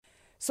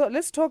So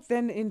let's talk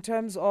then in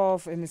terms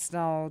of, and it's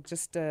now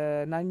just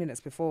 9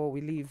 minutes before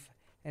we leave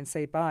and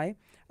say bye.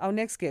 Our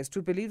next guest,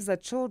 who believes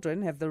that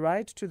children have the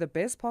right to the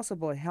best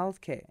possible health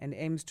care and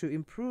aims to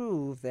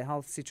improve the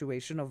health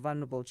situation of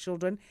vulnerable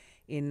children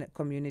in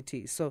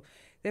communities. So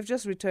they've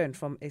just returned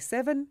from a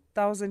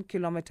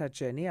 7,000-kilometre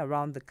journey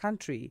around the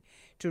country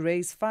to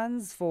raise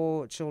funds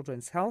for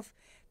children's health.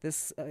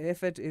 This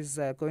effort is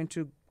going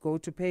to go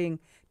to paying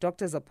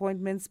doctors'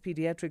 appointments,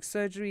 pediatric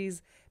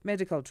surgeries,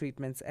 medical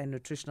treatments, and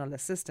nutritional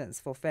assistance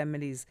for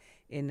families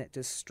in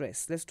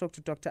distress. Let's talk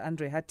to Dr.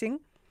 Hattingh,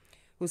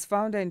 who's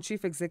founder and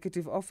chief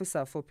executive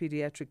officer for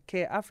Pediatric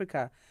Care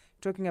Africa,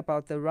 talking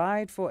about the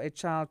Ride for a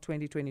Child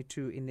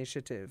 2022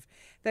 initiative.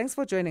 Thanks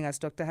for joining us,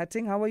 Dr.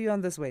 Hattingh. How are you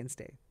on this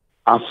Wednesday?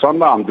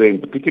 Sandra, I'm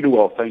doing particularly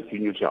well. Thank you,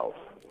 and yourself.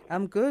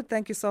 I'm good.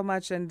 Thank you so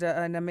much. And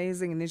an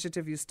amazing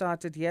initiative you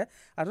started here.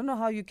 I don't know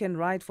how you can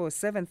ride for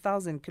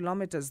 7,000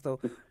 kilometers, though.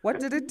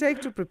 What did it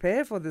take to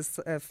prepare for this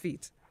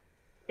feat?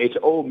 It's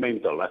all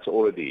mental. That's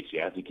all it is. You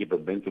have to keep a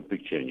mental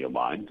picture in your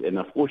mind. And,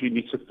 of course, you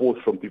need support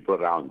from people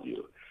around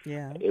you.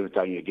 Yeah. Every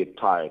time you get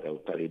tired, they'll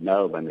tell you,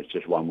 no, man, it's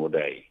just one more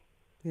day.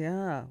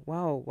 Yeah.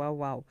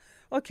 Wow.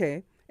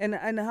 Okay.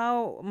 And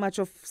how much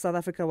of South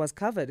Africa was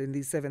covered in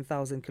these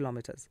 7,000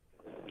 kilometers?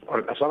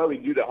 So we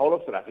do the whole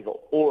of South Africa,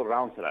 all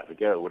around South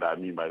Africa. What I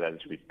mean by that is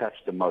we touch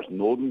the most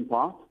northern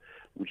part,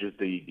 which is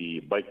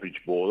the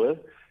Beitbridge border.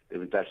 Then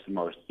we touch the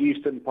most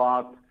eastern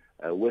part,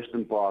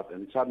 western part,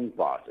 and southern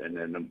part. And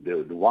then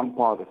the one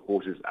part, of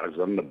course, is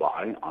Alexander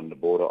Bay on the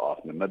border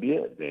of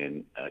Namibia.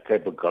 Then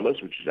Cape of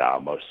Colors, which is our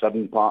most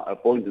southern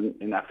point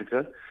in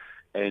Africa.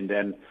 And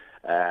then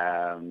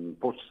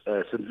Port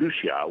St.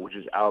 Lucia, which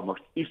is our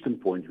most eastern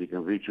point we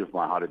can reach with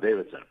my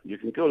Harley-Davidson. You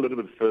can go a little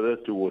bit further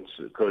towards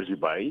Cozy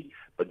Bay,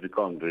 but we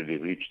can't really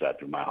reach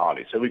that with my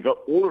Harley. So we go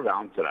all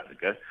around South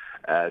Africa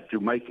to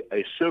make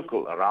a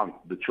circle around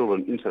the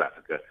children in South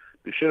Africa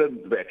to show them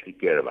we actually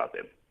care about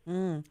them.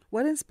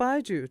 What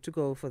inspired you to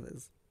go for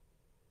this?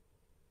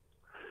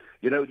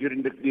 You know,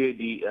 during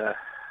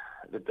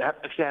that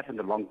actually happened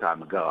a long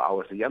time ago. I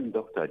was a young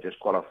doctor, just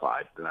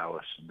qualified, and I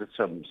did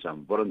some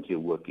volunteer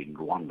work in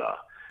Rwanda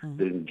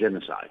during the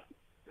genocide.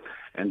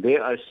 And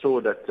there I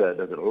saw that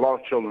a lot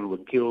of children were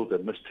killed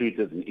and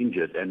mistreated and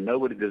injured, and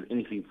nobody did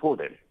anything for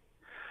them.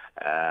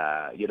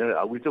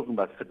 We're talking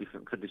about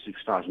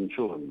 56,000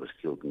 children was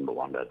killed in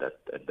Rwanda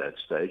at that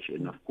stage.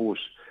 And, of course,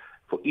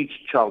 for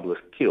each child was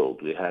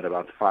killed, we had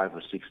about 5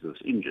 or 6 that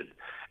was injured.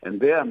 And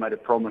there I made a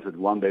promise that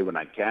one day when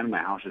I can,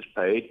 my house is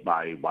paid,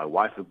 my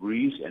wife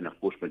agrees, and, of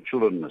course, my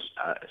children is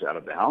out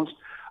of the house,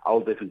 I'll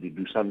definitely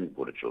do something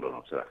for the children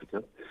of South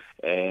Africa.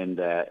 And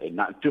in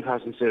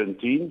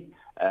 2017,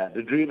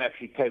 the dream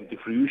actually came to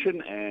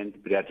fruition, and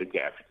Pediatric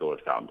Care Africa was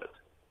founded.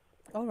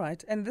 All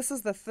right. And this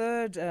is the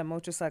third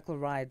motorcycle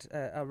ride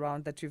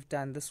around that you've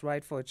done, this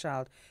Ride for a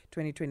Child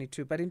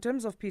 2022. But in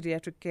terms of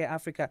Pediatric Care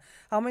Africa,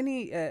 how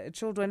many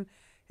children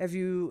have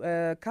you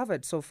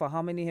covered so far?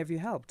 How many have you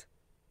helped?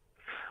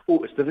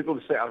 Oh, it's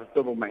difficult to say out of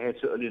the top of my head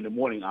so early in the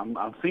morning. I'm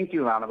thinking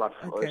around about,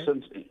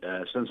 since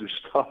we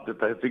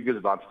started, I think it's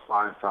about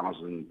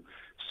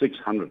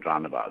 5,600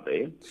 roundabout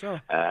there.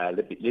 Sure.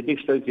 Let me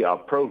explain to you our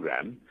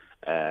program.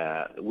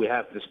 We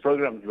have this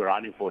program we're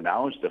running for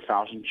now is the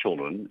 1,000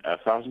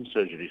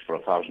 surgeries for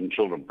 1,000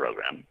 children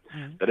program.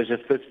 That is a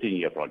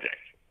 15-year project.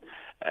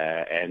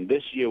 And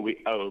this year we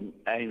aim,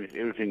 if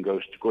everything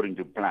goes according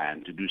to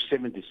plan, to do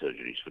 70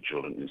 surgeries for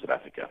children in South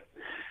Africa.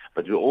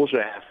 But we also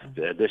have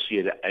this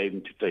year the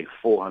aim to take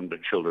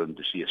 400 children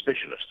to see a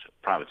specialist,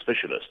 private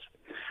specialist.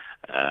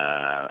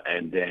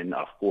 And then,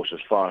 of course, as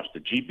far as the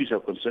GPs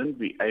are concerned,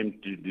 we aim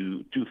to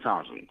do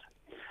 2,000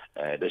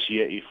 this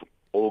year if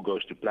all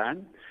goes to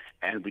plan.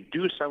 And we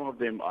do some of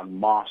them on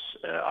mass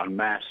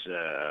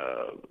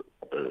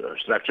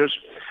structures,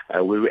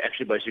 where we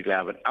actually basically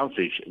have an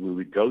outreach where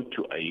we go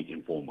to a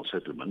informal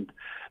settlement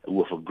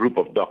with a group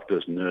of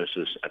doctors,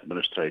 nurses,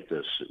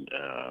 administrators,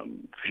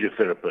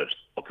 physiotherapists,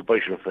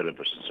 occupational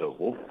therapists, and so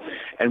forth.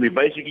 And we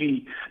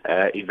basically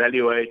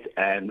evaluate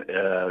and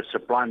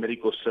supply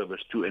medical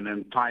service to an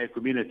entire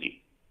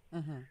community.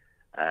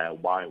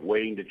 By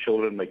weighing the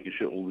children, making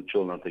sure all the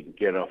children are taken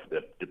care of,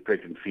 the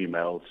pregnant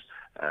females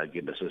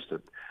get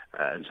assisted,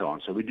 and so on.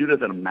 So we do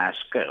that on a mass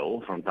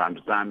scale from time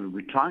to time, and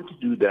we try to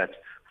do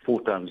that 4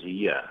 times a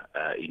year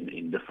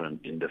in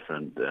different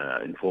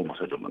informal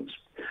settlements.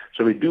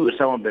 So we do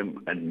some of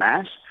them en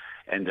masse,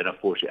 and then, of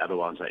course, the other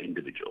ones are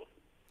individual.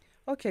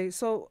 Okay,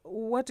 so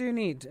what do you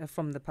need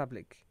from the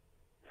public?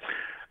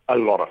 A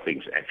lot of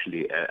things,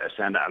 actually,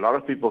 Sandra. A lot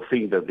of people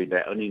think that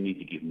they only need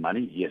to give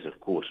money. Yes, of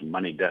course,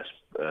 money does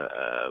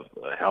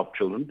help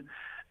children.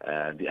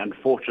 The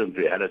unfortunate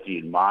reality,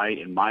 in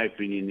my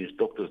opinion, is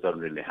doctors don't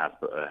really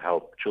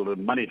help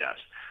children. Money does,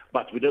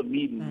 but we don't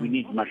need. We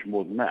need much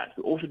more than that.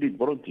 We also need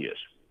volunteers.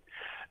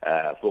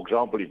 For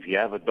example, if you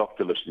have a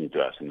doctor listening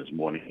to us in this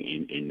morning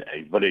in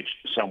a village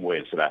somewhere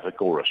in South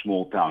Africa or a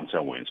small town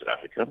somewhere in South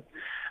Africa,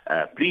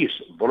 please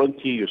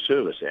volunteer your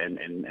service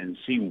and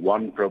see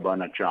 1 pro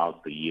bono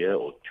child per year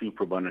or 2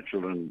 pro bono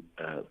children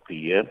per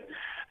year.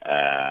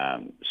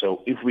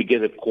 So if we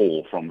get a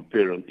call from a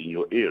parent in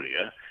your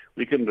area,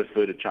 we can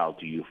refer the child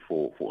to you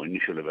for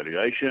initial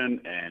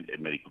evaluation and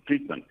medical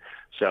treatment.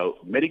 So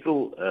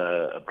medical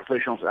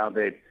professionals out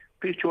there,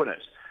 please join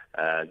us.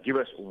 Give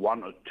us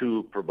 1 or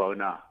 2 pro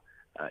bono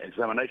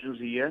examinations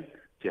a year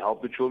to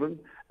help the children.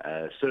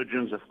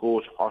 Surgeons, of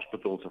course,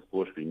 hospitals, of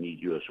course, we need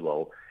you as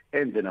well.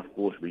 And then, of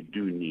course, we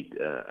do need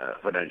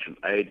financial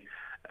aid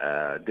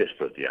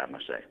desperately, I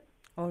must say.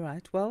 All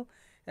right. Well,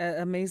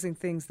 amazing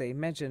things they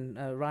imagine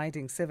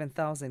riding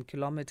 7,000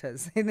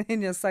 kilometers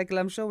in your cycle.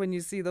 I'm sure when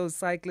you see those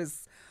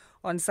cyclists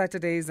on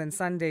Saturdays and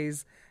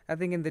Sundays, I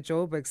think in the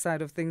Joburg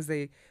side of things,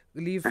 they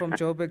leave from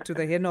Joburg to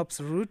the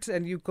Henops route,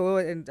 and you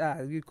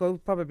go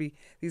probably,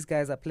 these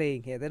guys are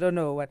playing here. They don't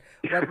know what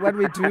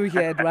we do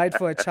here at Ride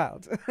for a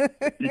Child.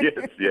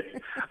 Yes.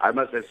 I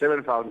must say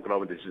 7,000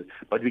 kilometers,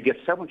 but we get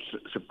so much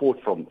support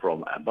from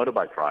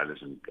motorbike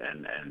riders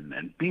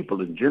and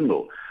people in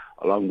general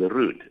along the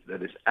route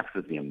that is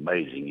absolutely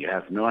amazing. You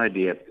have no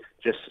idea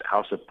just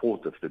how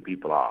supportive the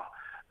people are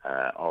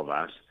of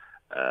us.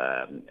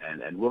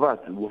 And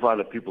without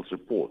the people's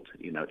support,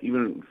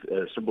 even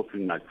a simple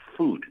thing like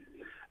food,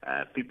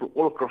 people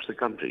all across the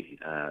country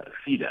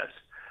feed us.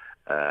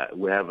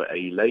 We have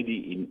a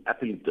lady in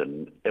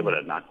Upington,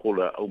 Everett, I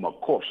call her Oma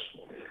Kos.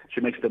 She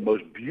makes the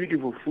most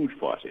beautiful food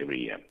for us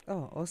every year.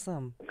 Oh,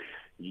 awesome.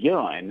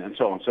 Yeah, and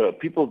so on. So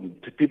people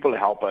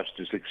help us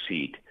to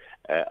succeed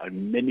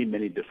in many,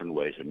 many different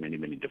ways and many,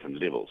 many different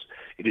levels.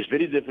 It is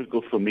very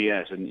difficult for me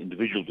as an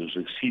individual to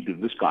succeed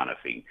in this kind of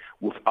thing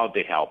without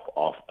the help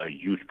of a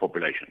huge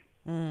population.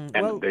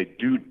 And they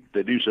do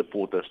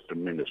support us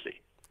tremendously.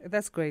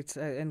 That's great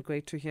and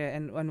great to hear.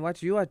 And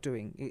what you are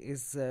doing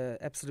is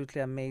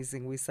absolutely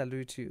amazing. We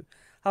salute you.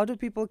 How do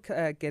people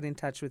get in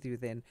touch with you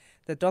then?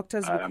 The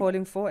doctors we're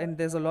calling for, and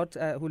there's a lot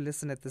who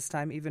listen at this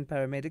time, even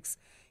paramedics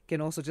can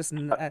also just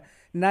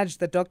nudge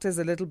the doctors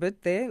a little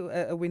bit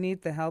there. We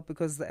need the help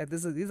because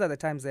these are the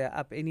times they're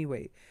up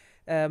anyway,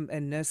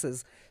 and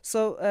nurses.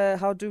 So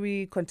how do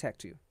we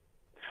contact you?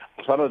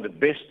 Some of the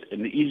best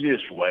and the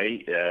easiest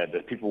way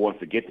that people want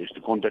to get is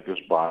to contact us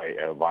via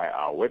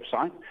our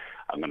website.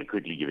 I'm going to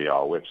quickly give you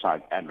our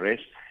website address.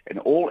 And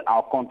all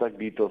our contact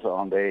details are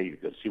on there. You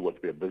can see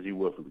what we're busy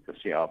with. We can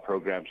see our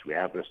programs. We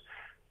have this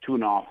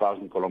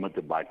 2,500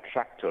 kilometer by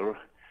tractor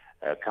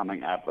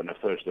coming up on the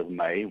 1st of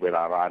May, where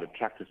I ride a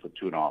tractor for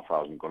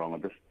 2,500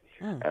 kilometers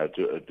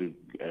to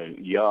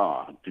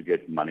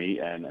get money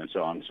and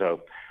so on.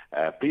 So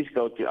please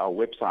go to our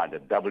website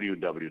at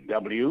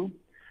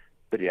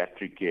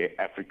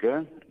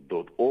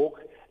www.paediatriccareafrica.org.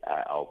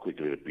 I'll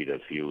quickly repeat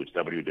it for you. It's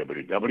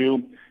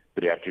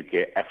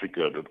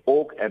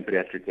www.paediatriccareafrica.org, and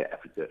Pediatric Care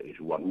Africa is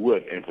one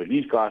word. And for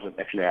these guys that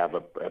actually have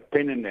a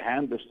pen in their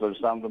hand this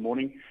time in the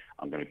morning,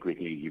 I'm going to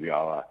quickly give you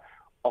our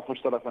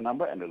office telephone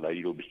number, and the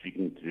lady will be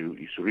speaking to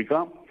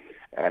Isurika.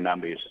 Our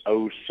number is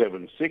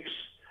 076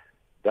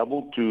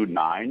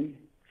 229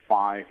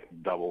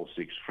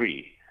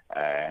 5663.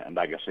 And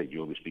like I said,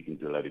 you'll be speaking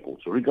to a lady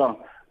called Surika,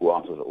 who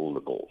answers all the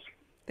calls.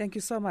 Thank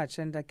you so much.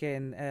 And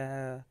again,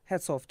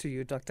 hats off to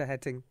you, Dr.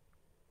 Hattingh.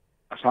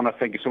 Asana,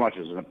 thank you so much.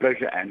 It's a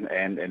pleasure, and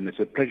it's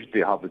a pleasure to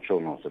help the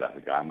children of South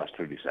Africa, I must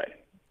truly say.